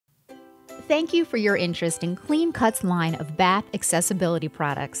Thank you for your interest in CleanCut's line of bath accessibility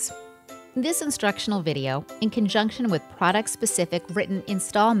products. This instructional video, in conjunction with product-specific written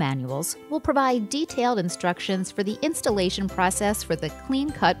install manuals, will provide detailed instructions for the installation process for the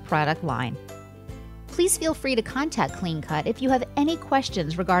CleanCut product line. Please feel free to contact CleanCut if you have any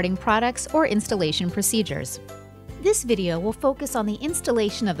questions regarding products or installation procedures. This video will focus on the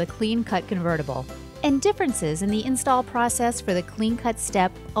installation of the CleanCut convertible, and differences in the install process for the CleanCut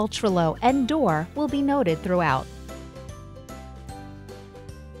step, ultra-low, and door will be noted throughout.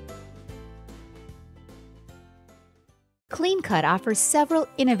 CleanCut offers several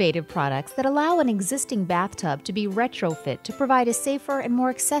innovative products that allow an existing bathtub to be retrofit to provide a safer and more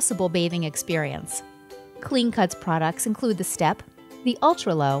accessible bathing experience. CleanCut's products include the step, the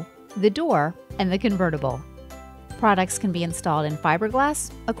ultra-low, the door, and the convertible. Products can be installed in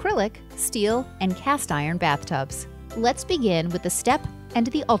fiberglass, acrylic, steel, and cast iron bathtubs. Let's begin with the step and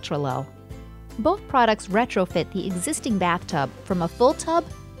the ultra-low. Both products retrofit the existing bathtub from a full tub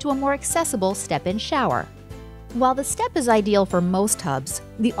to a more accessible step-in shower. While the step is ideal for most tubs,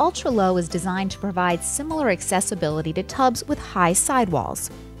 the ultra-low is designed to provide similar accessibility to tubs with high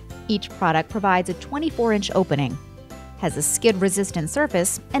sidewalls. Each product provides a 24-inch opening, has a skid-resistant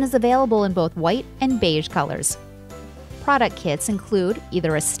surface, and is available in both white and beige colors. Product kits include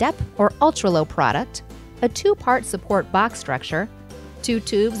either a step or ultra-low product, a 2-part support box structure, 2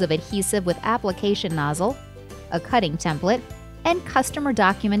 tubes of adhesive with application nozzle, a cutting template, and customer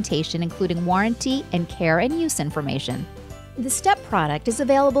documentation including warranty and care and use information. The step product is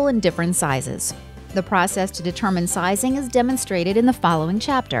available in different sizes. The process to determine sizing is demonstrated in the following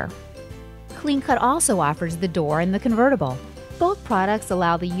chapter. CleanCut also offers the door and the convertible. Both products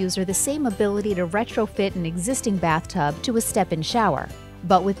allow the user the same ability to retrofit an existing bathtub to a step-in shower,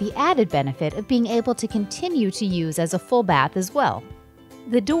 but with the added benefit of being able to continue to use as a full bath as well.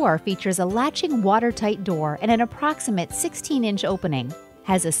 The door features a latching watertight door and an approximate 16-inch opening,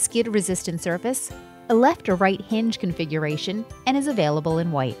 has a skid-resistant surface, a left or right hinge configuration, and is available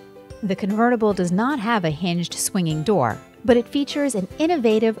in white. The convertible does not have a hinged swinging door, but it features an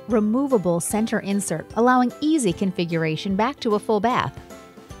innovative, removable center insert allowing easy configuration back to a full bath.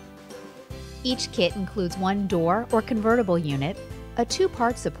 Each kit includes one door or convertible unit, a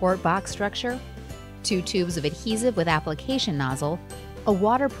 2-part support box structure, 2 tubes of adhesive with application nozzle, a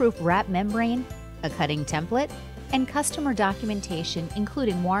waterproof wrap membrane, a cutting template, and customer documentation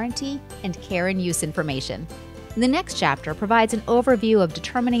including warranty and care and use information. The next chapter provides an overview of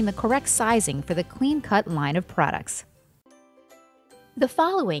determining the correct sizing for the CleanCut line of products. The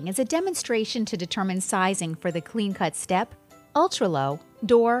following is a demonstration to determine sizing for the CleanCut step, ultra-low,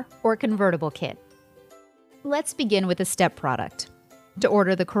 door, or convertible kit. Let's begin with the step product. To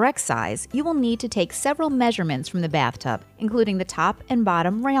order the correct size, you will need to take several measurements from the bathtub, including the top and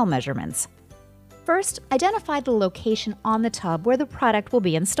bottom rail measurements. First, identify the location on the tub where the product will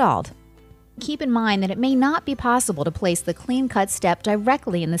be installed. Keep in mind that it may not be possible to place the CleanCut step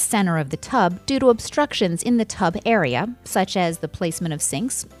directly in the center of the tub due to obstructions in the tub area, such as the placement of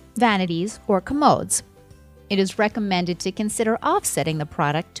sinks, vanities, or commodes. It is recommended to consider offsetting the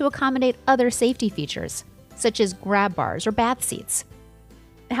product to accommodate other safety features, such as grab bars or bath seats.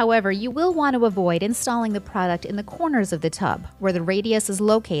 However, you will want to avoid installing the product in the corners of the tub, where the radius is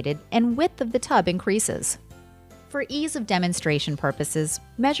located and width of the tub increases. For ease of demonstration purposes,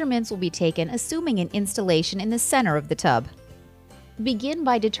 measurements will be taken assuming an installation in the center of the tub. Begin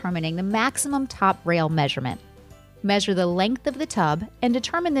by determining the maximum top rail measurement. Measure the length of the tub and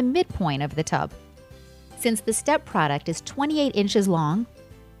determine the midpoint of the tub. Since the step product is 28 inches long,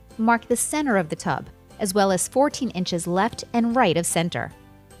 mark the center of the tub, as well as 14 inches left and right of center.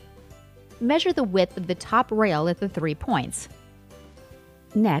 Measure the width of the top rail at the 3 points.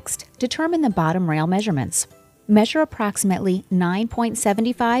 Next, determine the bottom rail measurements. Measure approximately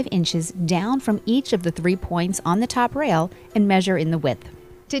 9.75 inches down from each of the 3 points on the top rail and measure in the width.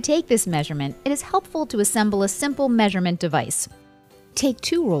 To take this measurement, it is helpful to assemble a simple measurement device. Take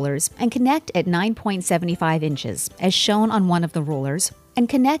 2 rulers and connect at 9.75 inches, as shown on one of the rulers, and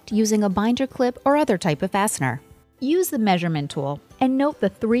connect using a binder clip or other type of fastener. Use the measurement tool and note the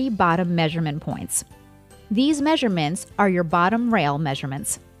 3 bottom measurement points. These measurements are your bottom rail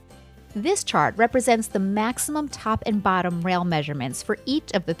measurements. This chart represents the maximum top and bottom rail measurements for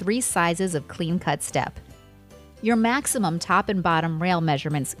each of the 3 sizes of CleanCut step. Your maximum top and bottom rail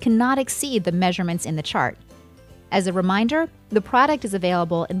measurements cannot exceed the measurements in the chart. As a reminder, the product is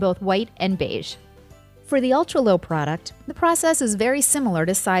available in both white and beige. For the ultra-low product, the process is very similar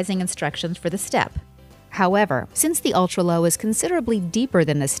to sizing instructions for the step. However, since the ultra-low is considerably deeper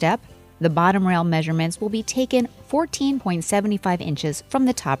than the step, the bottom rail measurements will be taken 14.75 inches from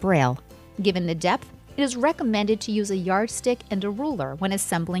the top rail. Given the depth, it is recommended to use a yardstick and a ruler when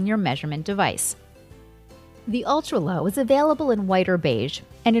assembling your measurement device. The Ultra Low is available in white or beige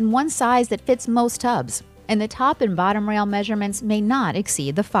and in one size that fits most tubs, and the top and bottom rail measurements may not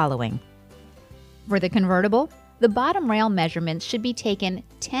exceed the following. For the convertible, the bottom rail measurements should be taken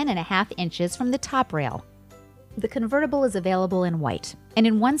 10.5 inches from the top rail. The convertible is available in white and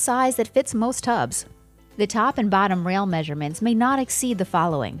in one size that fits most tubs. The top and bottom rail measurements may not exceed the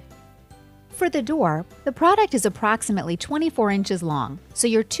following. For the door, the product is approximately 24 inches long, so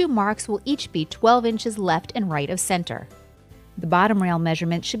your two marks will each be 12 inches left and right of center. The bottom rail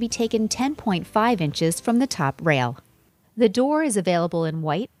measurement should be taken 10.5 inches from the top rail. The door is available in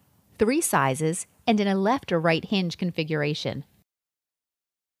white, 3 sizes, and in a left or right hinge configuration.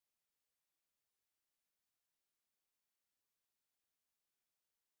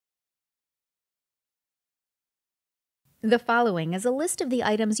 The following is a list of the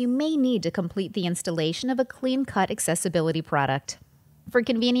items you may need to complete the installation of a CleanCut accessibility product. For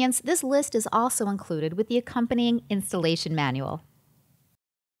convenience, this list is also included with the accompanying installation manual.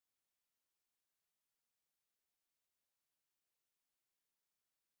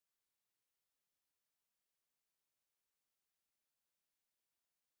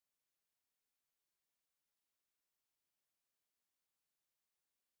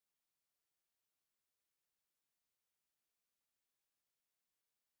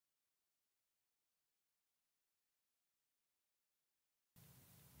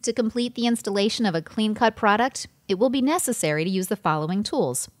 To complete the installation of a CleanCut product, it will be necessary to use the following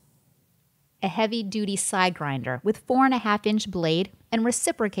tools. A heavy-duty side grinder with 4.5-inch blade and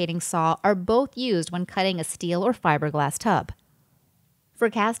reciprocating saw are both used when cutting a steel or fiberglass tub.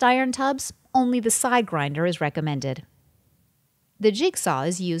 For cast iron tubs, only the side grinder is recommended. The jigsaw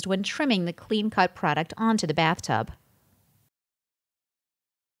is used when trimming the CleanCut product onto the bathtub.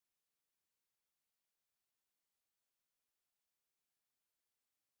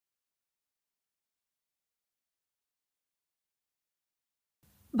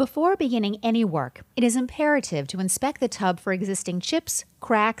 Before beginning any work, it is imperative to inspect the tub for existing chips,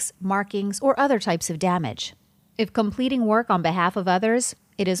 cracks, markings, or other types of damage. If completing work on behalf of others,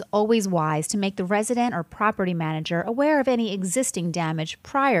 it is always wise to make the resident or property manager aware of any existing damage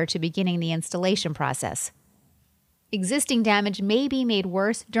prior to beginning the installation process. Existing damage may be made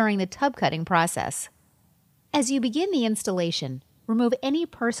worse during the tub cutting process. As you begin the installation, remove any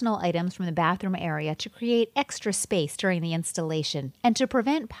personal items from the bathroom area to create extra space during the installation and to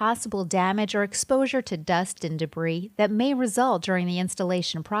prevent possible damage or exposure to dust and debris that may result during the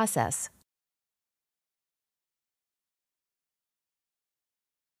installation process.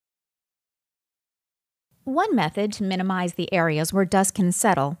 One method to minimize the areas where dust can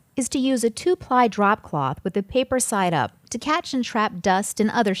settle is to use a 2-ply drop cloth with the paper side up to catch and trap dust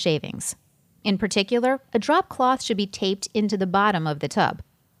and other shavings. In particular, a drop cloth should be taped into the bottom of the tub.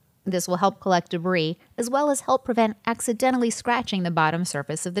 This will help collect debris, as well as help prevent accidentally scratching the bottom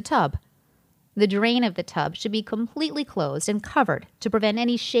surface of the tub. The drain of the tub should be completely closed and covered to prevent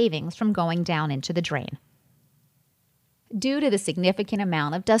any shavings from going down into the drain. Due to the significant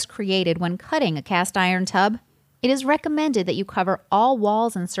amount of dust created when cutting a cast iron tub, it is recommended that you cover all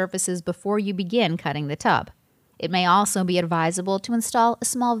walls and surfaces before you begin cutting the tub. It may also be advisable to install a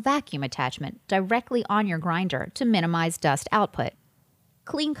small vacuum attachment directly on your grinder to minimize dust output.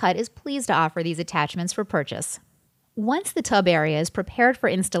 CleanCut is pleased to offer these attachments for purchase. Once the tub area is prepared for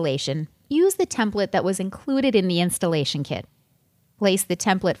installation, use the template that was included in the installation kit. Place the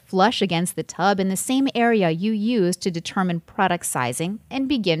template flush against the tub in the same area you used to determine product sizing and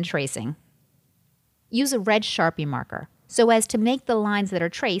begin tracing. Use a red Sharpie marker so as to make the lines that are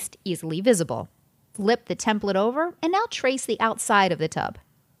traced easily visible. Flip the template over and now trace the outside of the tub.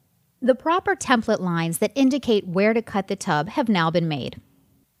 The proper template lines that indicate where to cut the tub have now been made.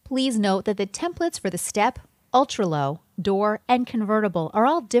 Please note that the templates for the step, ultra low, door, and convertible are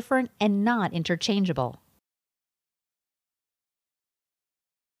all different and not interchangeable.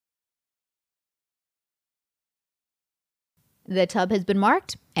 The tub has been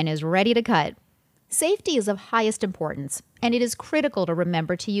marked and is ready to cut. Safety is of highest importance, and it is critical to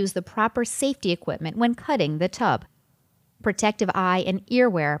remember to use the proper safety equipment when cutting the tub. Protective eye and ear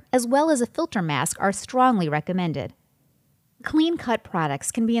wear, as well as a filter mask, are strongly recommended. CleanCut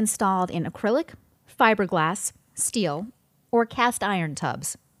products can be installed in acrylic, fiberglass, steel, or cast iron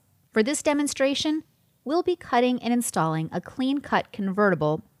tubs. For this demonstration, we'll be cutting and installing a CleanCut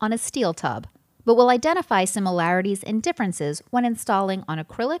convertible on a steel tub, but we'll identify similarities and differences when installing on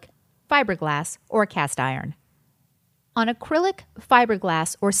acrylic, fiberglass, or cast iron. On acrylic,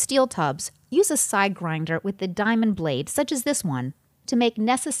 fiberglass, or steel tubs, use a side grinder with the diamond blade such as this one. to make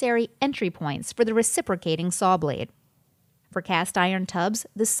necessary entry points for the reciprocating saw blade. For cast iron tubs,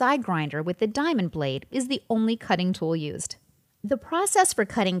 the side grinder with the diamond blade is the only cutting tool used. The process for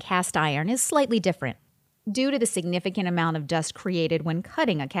cutting cast iron is slightly different. Due to the significant amount of dust created when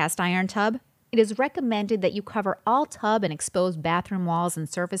cutting a cast iron tub, it is recommended that you cover all tub and exposed bathroom walls and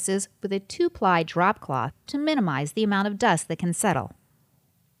surfaces with a 2-ply drop cloth to minimize the amount of dust that can settle.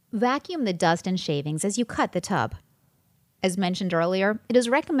 Vacuum the dust and shavings as you cut the tub. As mentioned earlier, it is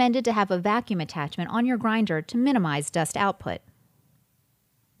recommended to have a vacuum attachment on your grinder to minimize dust output.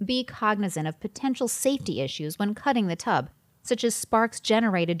 Be cognizant of potential safety issues when cutting the tub, such as sparks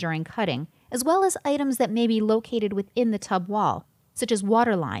generated during cutting, as well as items that may be located within the tub wall, such as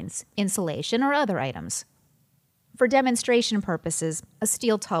water lines, insulation, or other items. For demonstration purposes, a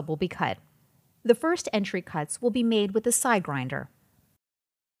steel tub will be cut. The first entry cuts will be made with the side grinder.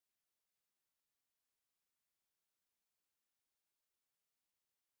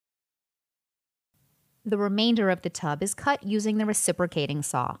 The remainder of the tub is cut using the reciprocating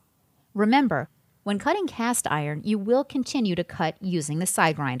saw. Remember, when cutting cast iron, you will continue to cut using the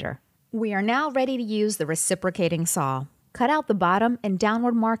side grinder. We are now ready to use the reciprocating saw. Cut out the bottom and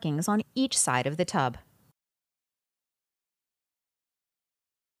downward markings on each side of the tub.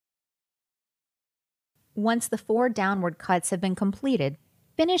 Once the 4 downward cuts have been completed,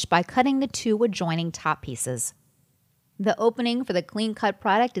 finish by cutting the 2 adjoining top pieces. The opening for the CleanCut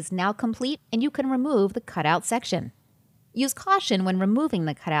product is now complete, and you can remove the cutout section. Use caution when removing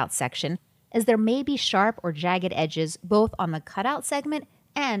the cutout section, as there may be sharp or jagged edges both on the cutout segment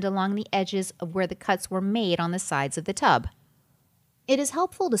and along the edges of where the cuts were made on the sides of the tub. It is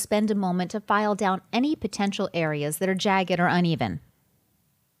helpful to spend a moment to file down any potential areas that are jagged or uneven.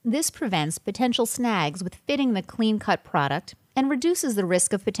 This prevents potential snags with fitting the CleanCut product and reduces the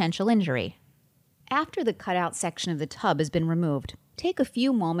risk of potential injury. After the cutout section of the tub has been removed, take a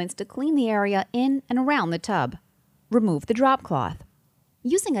few moments to clean the area in and around the tub. Remove the drop cloth.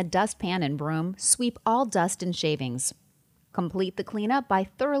 Using a dustpan and broom, sweep all dust and shavings. Complete the cleanup by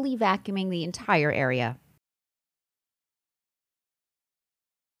thoroughly vacuuming the entire area.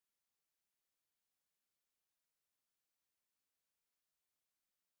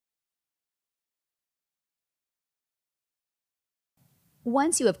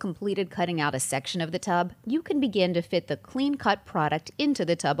 Once you have completed cutting out a section of the tub, you can begin to fit the CleanCut product into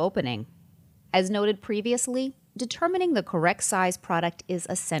the tub opening. As noted previously, determining the correct size product is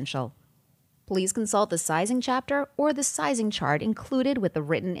essential. Please consult the sizing chapter or the sizing chart included with the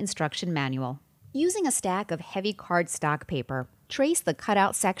written instruction manual. Using a stack of heavy cardstock paper, trace the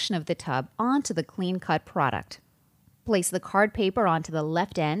cutout section of the tub onto the CleanCut product. Place the card paper onto the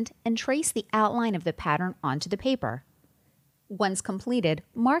left end and trace the outline of the pattern onto the paper. Once completed,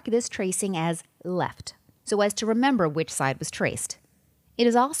 mark this tracing as left, so as to remember which side was traced. It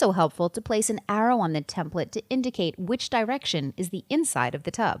is also helpful to place an arrow on the template to indicate which direction is the inside of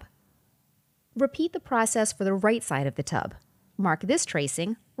the tub. Repeat the process for the right side of the tub. Mark this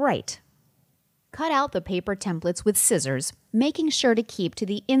tracing right. Cut out the paper templates with scissors, making sure to keep to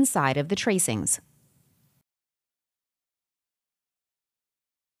the inside of the tracings.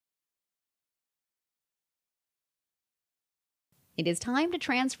 It is time to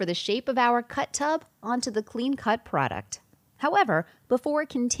transfer the shape of our cut tub onto the CleanCut product. However, before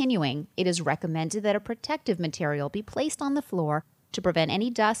continuing, it is recommended that a protective material be placed on the floor to prevent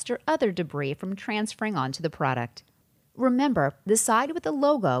any dust or other debris from transferring onto the product. Remember, the side with the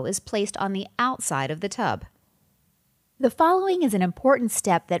logo is placed on the outside of the tub. The following is an important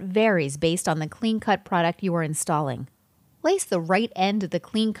step that varies based on the CleanCut product you are installing. Place the right end of the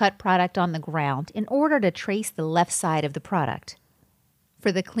CleanCut product on the ground in order to trace the left side of the product.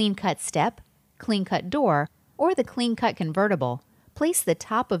 For the CleanCut step, CleanCut door, or the CleanCut convertible, place the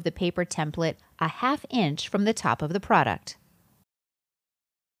top of the paper template a ½ inch from the top of the product.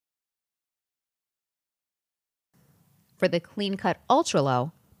 For the CleanCut Ultra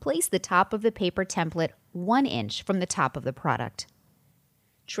Low, place the top of the paper template 1 inch from the top of the product.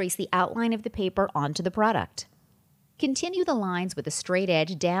 Trace the outline of the paper onto the product. Continue the lines with a straight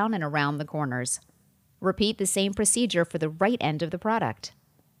edge down and around the corners. Repeat the same procedure for the right end of the product.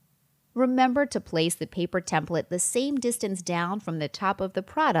 Remember to place the paper template the same distance down from the top of the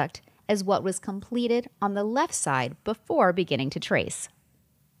product as what was completed on the left side before beginning to trace.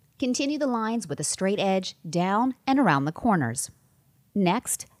 Continue the lines with a straight edge down and around the corners.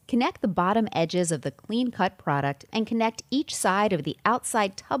 Next, connect the bottom edges of the CleanCut product and connect each side of the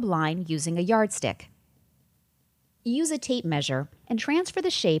outside tub line using a yardstick. Use a tape measure and transfer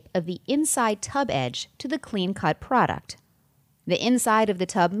the shape of the inside tub edge to the CleanCut product. The inside of the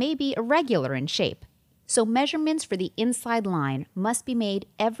tub may be irregular in shape, so measurements for the inside line must be made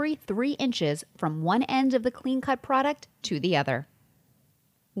every 3 inches from one end of the CleanCut product to the other.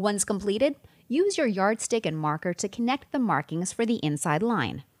 Once completed, use your yardstick and marker to connect the markings for the inside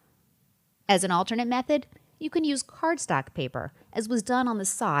line. As an alternate method, you can use cardstock paper, as was done on the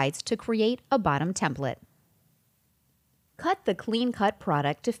sides, to create a bottom template. Cut the CleanCut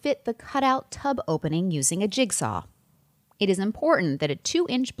product to fit the cutout tub opening using a jigsaw. It is important that a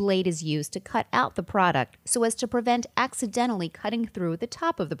 2-inch blade is used to cut out the product so as to prevent accidentally cutting through the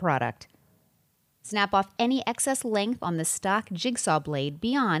top of the product. Snap off any excess length on the stock jigsaw blade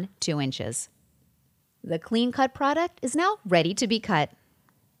beyond 2 inches. The CleanCut product is now ready to be cut.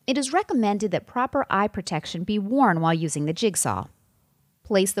 It is recommended that proper eye protection be worn while using the jigsaw.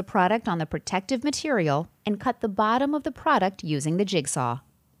 Place the product on the protective material and cut the bottom of the product using the jigsaw.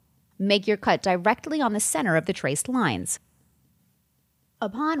 Make your cut directly on the center of the traced lines.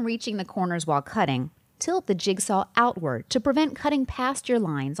 Upon reaching the corners while cutting, tilt the jigsaw outward to prevent cutting past your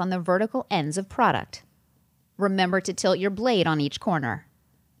lines on the vertical ends of product. Remember to tilt your blade on each corner.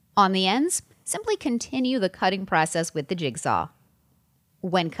 On the ends, simply continue the cutting process with the jigsaw.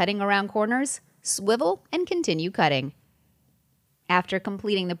 When cutting around corners, swivel and continue cutting. After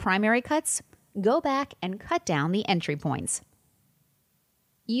completing the primary cuts, go back and cut down the entry points.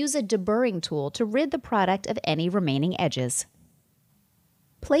 Use a deburring tool to rid the product of any remaining edges.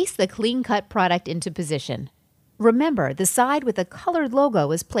 Place the CleanCut product into position. Remember, the side with the colored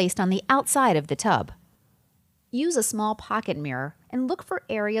logo is placed on the outside of the tub. Use a small pocket mirror and look for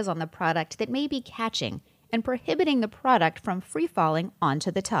areas on the product that may be catching and prohibiting the product from free-falling onto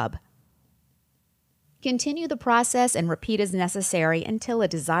the tub. Continue the process and repeat as necessary until a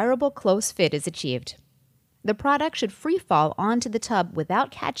desirable close fit is achieved. The product should free-fall onto the tub without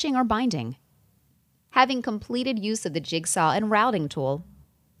catching or binding. Having completed use of the jigsaw and routing tool,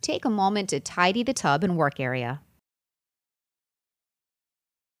 take a moment to tidy the tub and work area.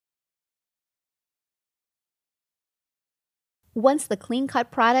 Once the CleanCut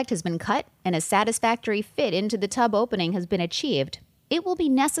product has been cut and a satisfactory fit into the tub opening has been achieved, it will be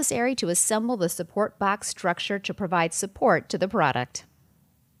necessary to assemble the support box structure to provide support to the product.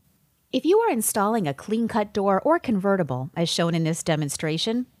 If you are installing a CleanCut door or convertible, as shown in this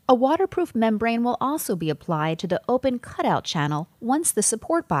demonstration, a waterproof membrane will also be applied to the open cutout channel once the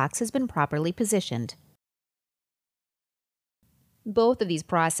support box has been properly positioned. Both of these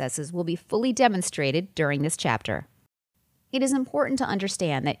processes will be fully demonstrated during this chapter. It is important to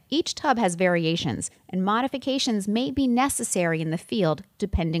understand that each tub has variations, and modifications may be necessary in the field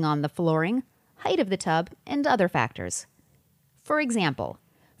depending on the flooring, height of the tub, and other factors. For example,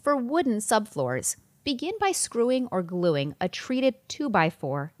 for wooden subfloors, begin by screwing or gluing a treated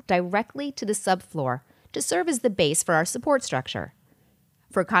 2x4 directly to the subfloor to serve as the base for our support structure.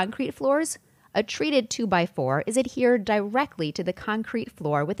 For concrete floors, a treated 2x4 is adhered directly to the concrete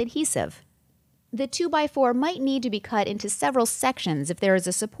floor with adhesive. The 2x4 might need to be cut into several sections if there is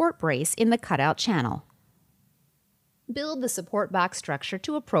a support brace in the cutout channel. Build the support box structure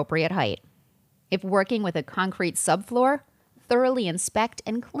to appropriate height. If working with a concrete subfloor, thoroughly inspect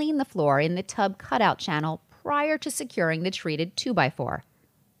and clean the floor in the tub cutout channel prior to securing the treated 2x4.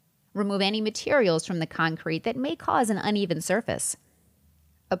 Remove any materials from the concrete that may cause an uneven surface.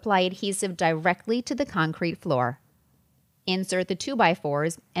 Apply adhesive directly to the concrete floor. Insert the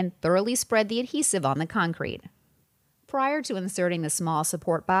 2x4s and thoroughly spread the adhesive on the concrete. Prior to inserting the small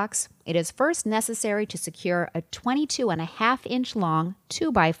support box, it is first necessary to secure a 22.5-inch long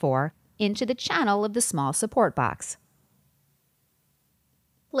 2x4 into the channel of the small support box.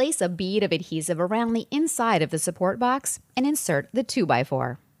 Place a bead of adhesive around the inside of the support box and insert the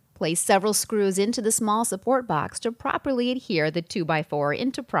 2x4. Place several screws into the small support box to properly adhere the 2x4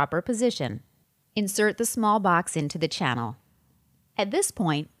 into proper position. Insert the small box into the channel. At this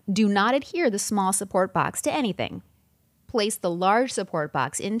point, do not adhere the small support box to anything. Place the large support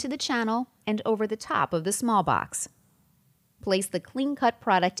box into the channel and over the top of the small box. Place the CleanCut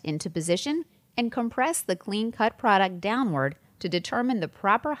product into position and compress the CleanCut product downward to determine the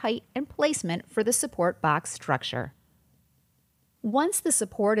proper height and placement for the support box structure. Once the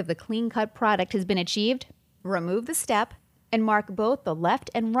support of the CleanCut product has been achieved, remove the step and mark both the left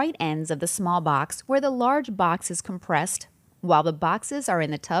and right ends of the small box where the large box is compressed while the boxes are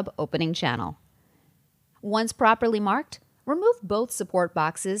in the tub opening channel. Once properly marked, remove both support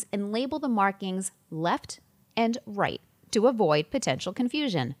boxes and label the markings left and right to avoid potential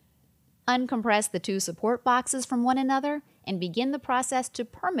confusion. Uncompress the two support boxes from one another and begin the process to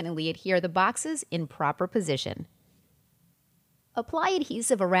permanently adhere the boxes in proper position. Apply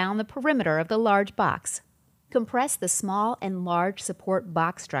adhesive around the perimeter of the large box. Compress the small and large support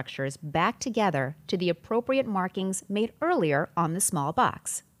box structures back together to the appropriate markings made earlier on the small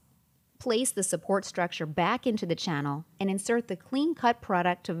box. Place the support structure back into the channel and insert the CleanCut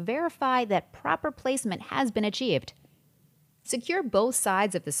product to verify that proper placement has been achieved. Secure both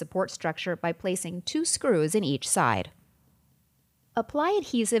sides of the support structure by placing 2 screws in each side. Apply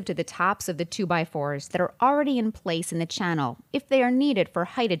adhesive to the tops of the 2x4s that are already in place in the channel if they are needed for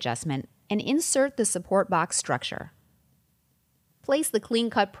height adjustment, and insert the support box structure. Place the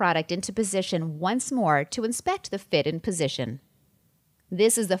CleanCut product into position once more to inspect the fit and position.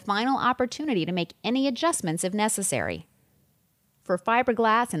 This is the final opportunity to make any adjustments if necessary. For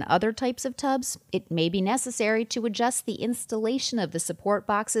fiberglass and other types of tubs, it may be necessary to adjust the installation of the support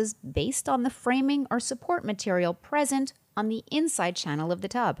boxes based on the framing or support material present on the inside channel of the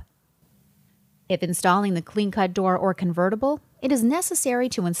tub. If installing the CleanCut door or convertible, it is necessary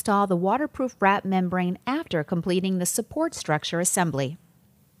to install the waterproof wrap membrane after completing the support structure assembly.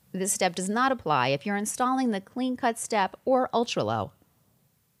 This step does not apply if you're installing the CleanCut step or ultra-low.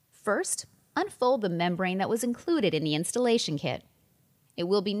 First, unfold the membrane that was included in the installation kit. It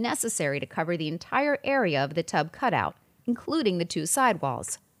will be necessary to cover the entire area of the tub cutout, including the 2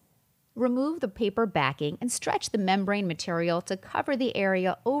 sidewalls. Remove the paper backing and stretch the membrane material to cover the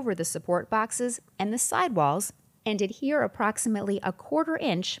area over the support boxes and the sidewalls, and adhere approximately 1/4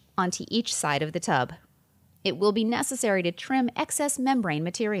 inch onto each side of the tub. It will be necessary to trim excess membrane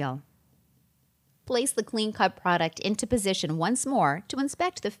material. Place the CleanCut product into position once more to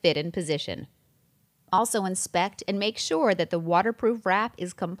inspect the fit and position. Also inspect and make sure that the waterproof wrap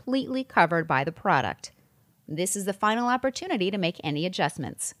is completely covered by the product. This is the final opportunity to make any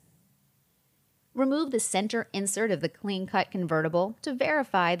adjustments. Remove the center insert of the CleanCut convertible to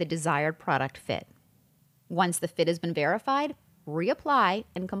verify the desired product fit. Once the fit has been verified, reapply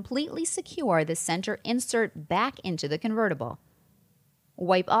and completely secure the center insert back into the convertible.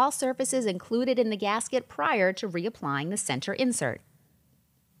 Wipe all surfaces included in the gasket prior to reapplying the center insert.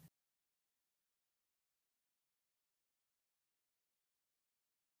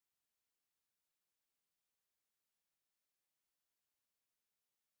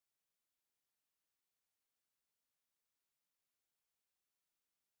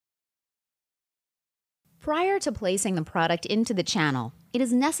 Prior to placing the product into the channel, it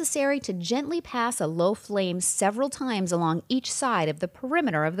is necessary to gently pass a low flame several times along each side of the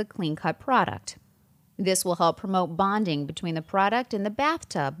perimeter of the CleanCut product. This will help promote bonding between the product and the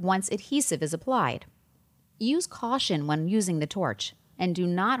bathtub once adhesive is applied. Use caution when using the torch, and do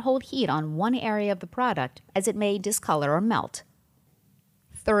not hold heat on one area of the product as it may discolor or melt.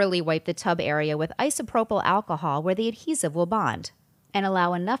 Thoroughly wipe the tub area with isopropyl alcohol where the adhesive will bond, and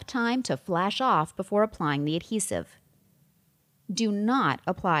allow enough time to flash off before applying the adhesive. Do not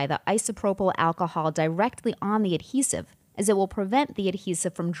apply the isopropyl alcohol directly on the adhesive, as it will prevent the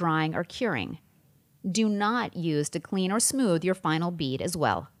adhesive from drying or curing. Do not use to clean or smooth your final bead as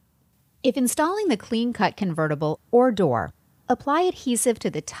well. If installing the CleanCut convertible or door, apply adhesive to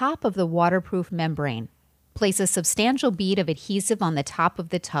the top of the waterproof membrane. Place a substantial bead of adhesive on the top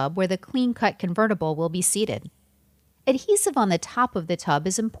of the tub where the CleanCut convertible will be seated. Adhesive on the top of the tub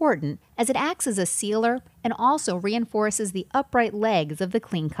is important as it acts as a sealer and also reinforces the upright legs of the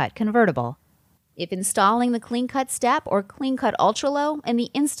CleanCut convertible. If installing the CleanCut step or CleanCut ultra-low and the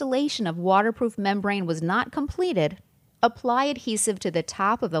installation of waterproof membrane was not completed, apply adhesive to the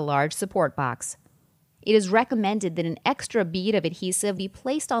top of the large support box. It is recommended that an extra bead of adhesive be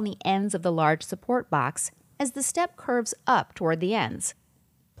placed on the ends of the large support box as the step curves up toward the ends.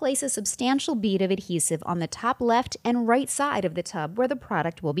 Place a substantial bead of adhesive on the top left and right side of the tub where the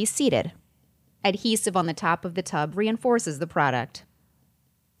product will be seated. Adhesive on the top of the tub reinforces the product.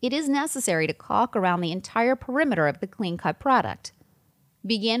 It is necessary to caulk around the entire perimeter of the CleanCut product.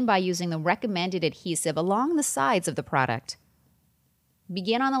 Begin by using the recommended adhesive along the sides of the product.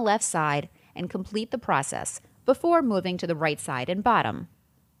 Begin on the left side and complete the process before moving to the right side and bottom.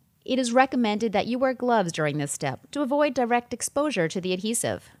 It is recommended that you wear gloves during this step to avoid direct exposure to the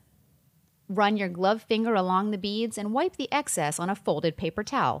adhesive. Run your gloved finger along the beads and wipe the excess on a folded paper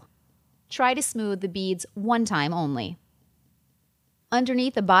towel. Try to smooth the beads one time only.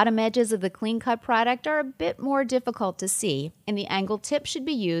 Underneath the bottom edges of the CleanCut product are a bit more difficult to see, and the angled tip should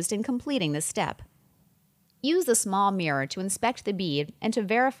be used in completing this step. Use the small mirror to inspect the bead and to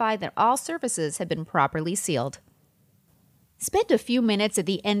verify that all surfaces have been properly sealed. Spend a few minutes at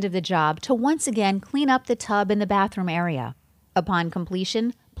the end of the job to once again clean up the tub in the bathroom area. Upon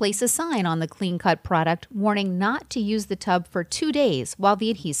completion, place a sign on the CleanCut product warning not to use the tub for 2 days while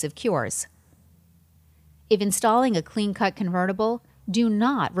the adhesive cures. If installing a CleanCut convertible, Do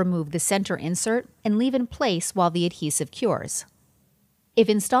not remove the center insert and leave in place while the adhesive cures. If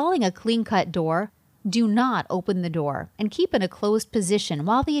installing a CleanCut door, do not open the door and keep in a closed position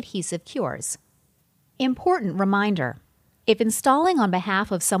while the adhesive cures. Important reminder: if installing on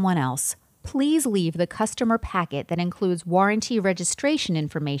behalf of someone else, please leave the customer packet that includes warranty registration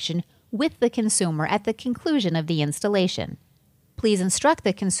information with the consumer at the conclusion of the installation. Please instruct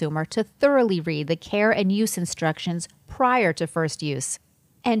the consumer to thoroughly read the care and use instructions prior to first use,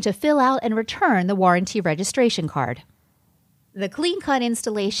 and to fill out and return the warranty registration card. The CleanCut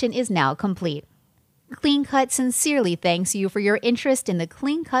installation is now complete. CleanCut sincerely thanks you for your interest in the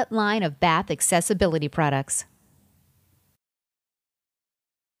CleanCut line of bath accessibility products.